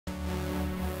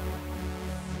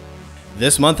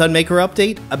This month on Maker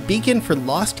Update, a beacon for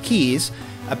lost keys,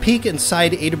 a peek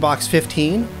inside Adabox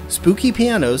 15, spooky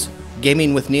pianos,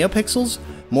 gaming with neopixels,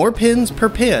 more pins per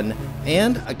pin,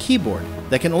 and a keyboard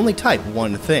that can only type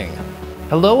one thing.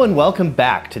 Hello and welcome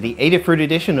back to the Adafruit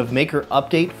edition of Maker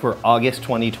Update for August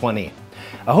 2020.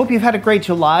 I hope you've had a great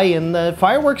July and the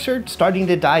fireworks are starting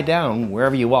to die down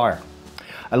wherever you are.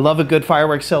 I love a good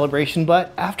fireworks celebration,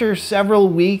 but after several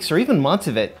weeks or even months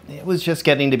of it, it was just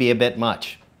getting to be a bit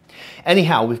much.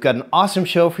 Anyhow, we've got an awesome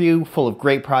show for you full of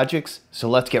great projects, so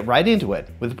let's get right into it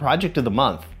with the project of the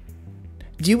month.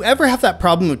 Do you ever have that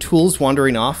problem of tools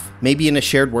wandering off, maybe in a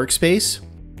shared workspace?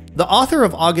 The author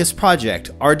of August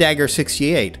project,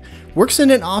 rdagger68, works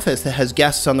in an office that has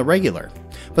guests on the regular,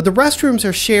 but the restrooms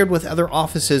are shared with other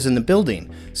offices in the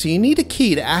building, so you need a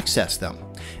key to access them.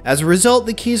 As a result,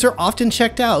 the keys are often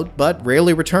checked out, but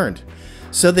rarely returned.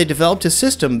 So they developed a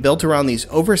system built around these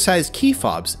oversized key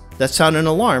fobs that sound an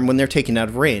alarm when they're taken out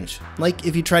of range, like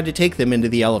if you tried to take them into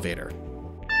the elevator.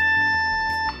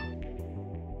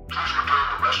 Please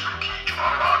return the restroom key to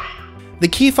our lobby. The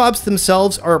key fobs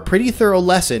themselves are a pretty thorough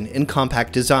lesson in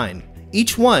compact design.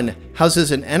 Each one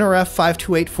houses an NRF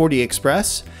 52840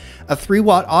 Express, a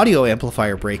 3-watt audio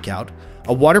amplifier breakout,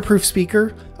 a waterproof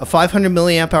speaker, a 500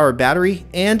 mAh battery,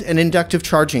 and an inductive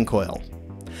charging coil.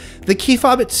 The key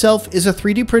fob itself is a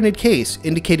 3D printed case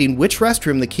indicating which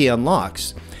restroom the key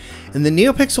unlocks, and the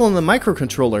neopixel in the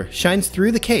microcontroller shines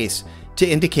through the case to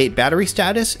indicate battery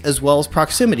status as well as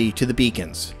proximity to the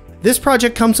beacons. This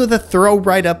project comes with a thorough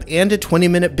write-up and a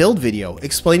 20-minute build video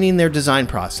explaining their design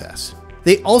process.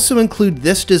 They also include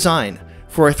this design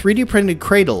for a 3D printed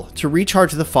cradle to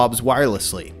recharge the fobs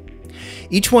wirelessly.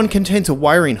 Each one contains a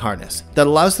wiring harness that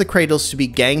allows the cradles to be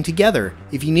ganged together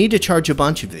if you need to charge a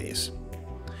bunch of these.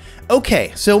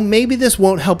 Okay, so maybe this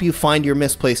won't help you find your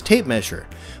misplaced tape measure,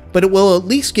 but it will at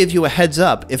least give you a heads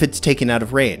up if it's taken out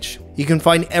of range. You can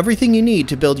find everything you need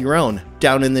to build your own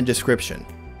down in the description.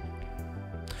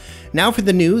 Now for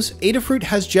the news, Adafruit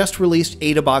has just released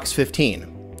Adabox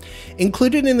 15.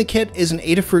 Included in the kit is an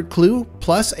Adafruit clue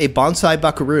plus a bonsai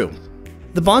buckaroo.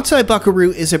 The bonsai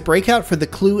buckaroo is a breakout for the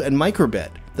clue and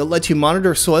microbit that lets you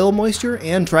monitor soil moisture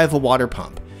and drive a water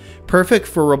pump, perfect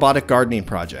for robotic gardening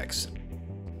projects.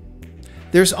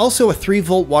 There's also a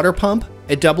 3-volt water pump,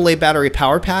 a AA battery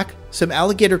power pack, some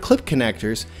alligator clip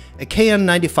connectors, a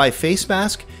KN95 face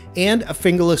mask, and a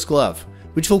fingerless glove,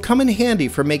 which will come in handy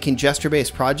for making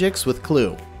gesture-based projects with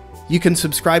Clue. You can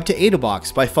subscribe to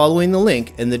Adabox by following the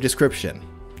link in the description.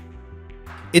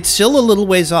 It's still a little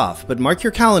ways off, but mark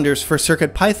your calendars for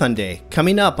CircuitPython Day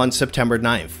coming up on September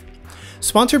 9th.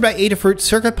 Sponsored by Adafruit,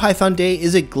 CircuitPython Day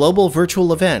is a global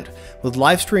virtual event with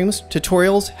live streams,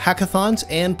 tutorials, hackathons,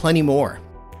 and plenty more.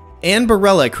 Anne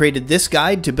Barella created this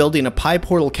guide to building a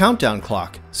PyPortal countdown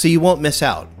clock, so you won't miss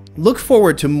out. Look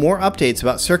forward to more updates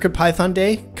about CircuitPython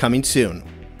Day coming soon.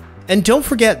 And don't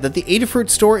forget that the Adafruit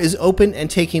store is open and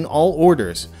taking all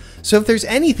orders, so if there's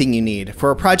anything you need for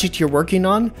a project you're working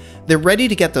on, they're ready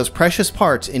to get those precious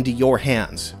parts into your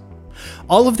hands.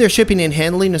 All of their shipping and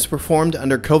handling is performed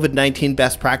under COVID-19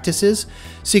 best practices,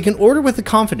 so you can order with the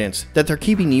confidence that they're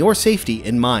keeping your safety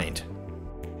in mind.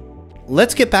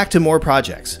 Let's get back to more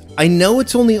projects. I know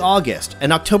it's only August,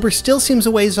 and October still seems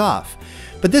a ways off,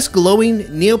 but this glowing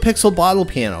neopixel bottle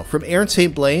piano from Aaron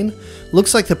St. Blaine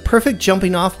looks like the perfect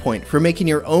jumping off point for making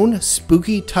your own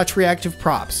spooky touch-reactive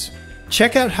props.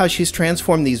 Check out how she's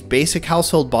transformed these basic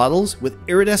household bottles with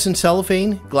iridescent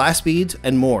cellophane, glass beads,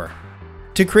 and more.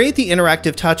 To create the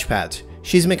interactive touchpads,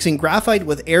 she's mixing graphite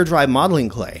with air-dry modeling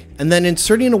clay and then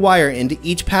inserting a wire into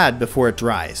each pad before it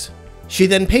dries. She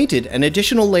then painted an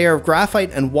additional layer of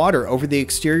graphite and water over the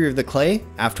exterior of the clay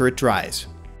after it dries.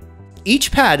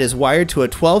 Each pad is wired to a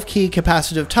 12-key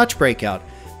capacitive touch breakout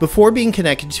before being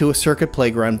connected to a Circuit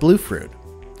Playground Bluefruit.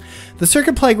 The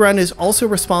Circuit Playground is also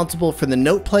responsible for the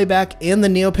note playback and the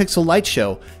neopixel light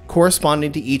show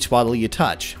corresponding to each bottle you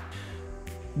touch.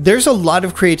 There's a lot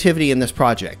of creativity in this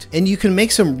project, and you can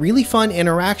make some really fun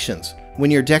interactions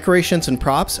when your decorations and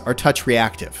props are touch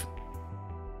reactive.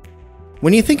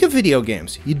 When you think of video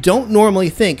games, you don't normally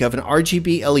think of an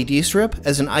RGB LED strip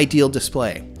as an ideal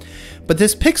display, but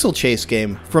this pixel chase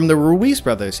game from the Ruiz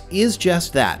brothers is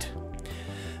just that.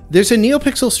 There's a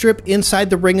neopixel strip inside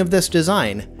the ring of this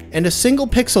design, and a single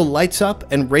pixel lights up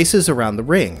and races around the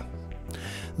ring.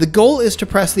 The goal is to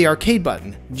press the arcade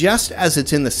button just as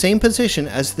it's in the same position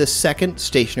as this second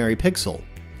stationary pixel.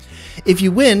 If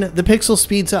you win, the pixel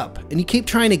speeds up, and you keep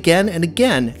trying again and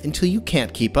again until you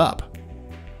can't keep up.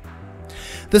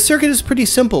 The circuit is pretty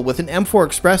simple with an M4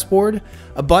 Express board,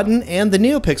 a button, and the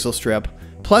neopixel strip,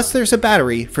 plus there's a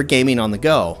battery for gaming on the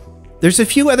go. There's a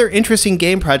few other interesting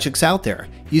game projects out there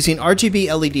using RGB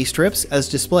LED strips as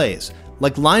displays,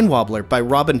 like Line Wobbler by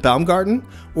Robin Baumgarten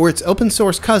or its open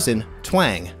source cousin,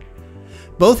 Twang.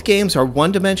 Both games are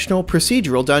one-dimensional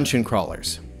procedural dungeon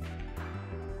crawlers.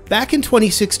 Back in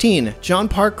 2016, John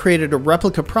Park created a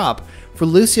replica prop for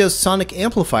Lucio's sonic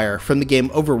amplifier from the game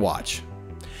Overwatch.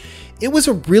 It was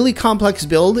a really complex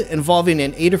build involving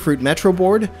an Adafruit Metro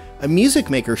board, a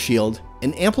Music Maker shield,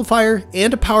 an amplifier,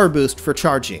 and a power boost for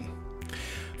charging.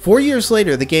 4 years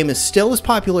later, the game is still as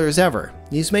popular as ever.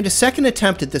 He's made a second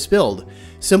attempt at this build,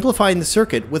 simplifying the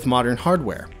circuit with modern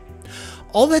hardware.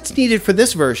 All that's needed for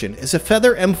this version is a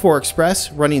Feather M4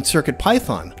 Express running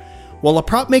CircuitPython, while a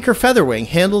prop maker Featherwing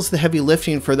handles the heavy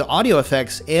lifting for the audio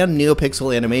effects and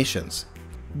neopixel animations.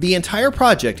 The entire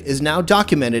project is now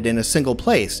documented in a single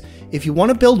place if you want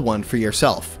to build one for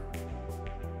yourself.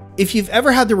 If you've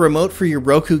ever had the remote for your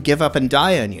Roku give up and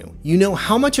die on you, you know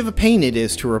how much of a pain it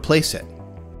is to replace it.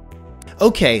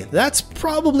 Okay, that's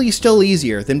probably still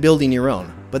easier than building your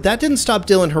own, but that didn't stop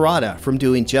Dylan Harada from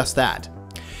doing just that.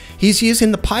 He's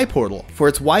using the PyPortal for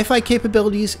its Wi-Fi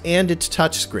capabilities and its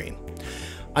touchscreen.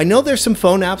 I know there's some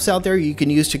phone apps out there you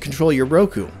can use to control your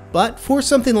Roku, but for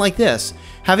something like this,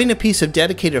 having a piece of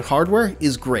dedicated hardware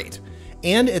is great.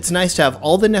 And it's nice to have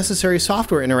all the necessary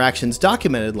software interactions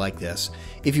documented like this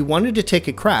if you wanted to take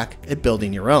a crack at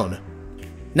building your own.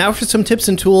 Now for some tips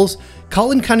and tools.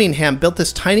 Colin Cunningham built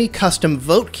this tiny custom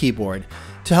vote keyboard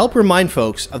to help remind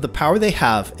folks of the power they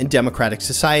have in democratic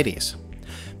societies.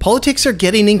 Politics are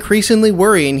getting increasingly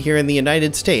worrying here in the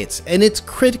United States, and it's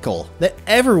critical that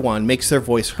everyone makes their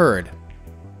voice heard.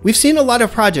 We've seen a lot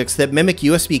of projects that mimic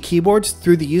USB keyboards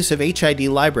through the use of HID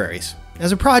libraries.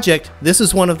 As a project, this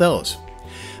is one of those.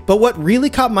 But what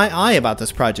really caught my eye about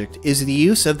this project is the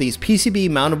use of these PCB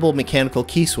mountable mechanical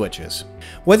key switches.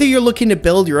 Whether you're looking to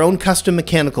build your own custom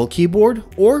mechanical keyboard,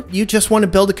 or you just want to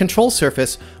build a control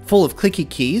surface full of clicky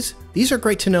keys, these are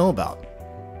great to know about.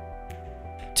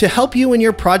 To help you in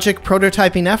your project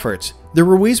prototyping efforts, the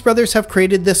Ruiz brothers have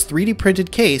created this 3D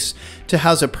printed case to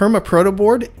house a Perma-Proto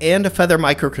board and a Feather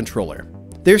microcontroller.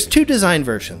 There's two design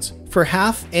versions, for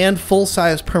half and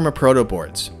full-size Perma-Proto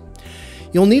boards.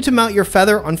 You'll need to mount your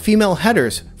Feather on female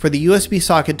headers for the USB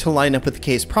socket to line up with the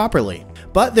case properly,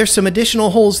 but there's some additional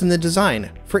holes in the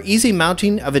design for easy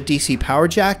mounting of a DC power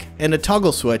jack and a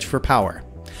toggle switch for power.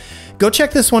 Go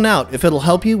check this one out if it'll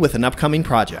help you with an upcoming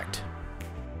project.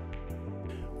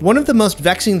 One of the most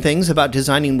vexing things about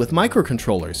designing with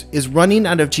microcontrollers is running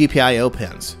out of GPIO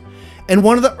pins, and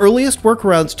one of the earliest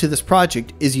workarounds to this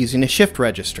project is using a shift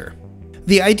register.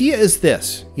 The idea is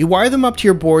this: you wire them up to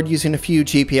your board using a few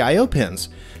GPIO pins,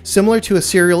 similar to a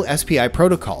serial SPI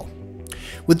protocol.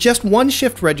 With just one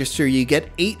shift register, you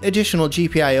get 8 additional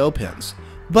GPIO pins,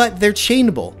 but they're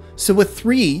chainable, so with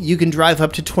 3 you can drive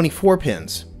up to 24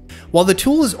 pins. While the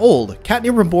tool is old,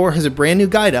 Katnir Rabor has a brand new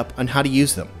guide up on how to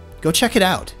use them. Go check it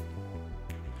out.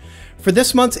 For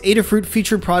this month's Adafruit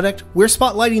featured product, we're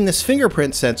spotlighting this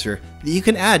fingerprint sensor that you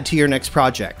can add to your next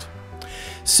project.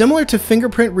 Similar to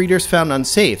fingerprint readers found on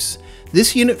safes,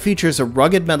 this unit features a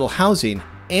rugged metal housing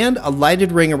and a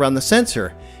lighted ring around the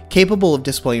sensor, capable of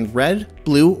displaying red,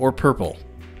 blue, or purple.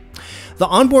 The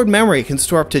onboard memory can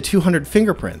store up to 200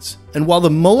 fingerprints, and while the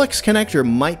Molex connector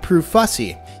might prove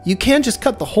fussy, you can just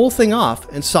cut the whole thing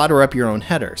off and solder up your own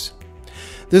headers.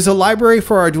 There's a library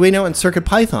for Arduino and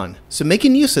CircuitPython, so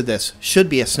making use of this should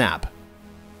be a snap.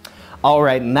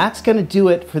 Alright, and that's going to do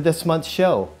it for this month's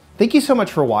show. Thank you so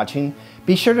much for watching.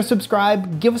 Be sure to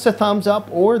subscribe, give us a thumbs up,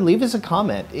 or leave us a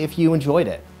comment if you enjoyed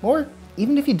it, or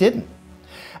even if you didn't.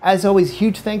 As always,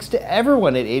 huge thanks to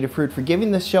everyone at Adafruit for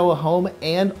giving this show a home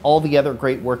and all the other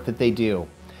great work that they do.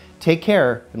 Take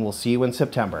care, and we'll see you in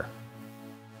September.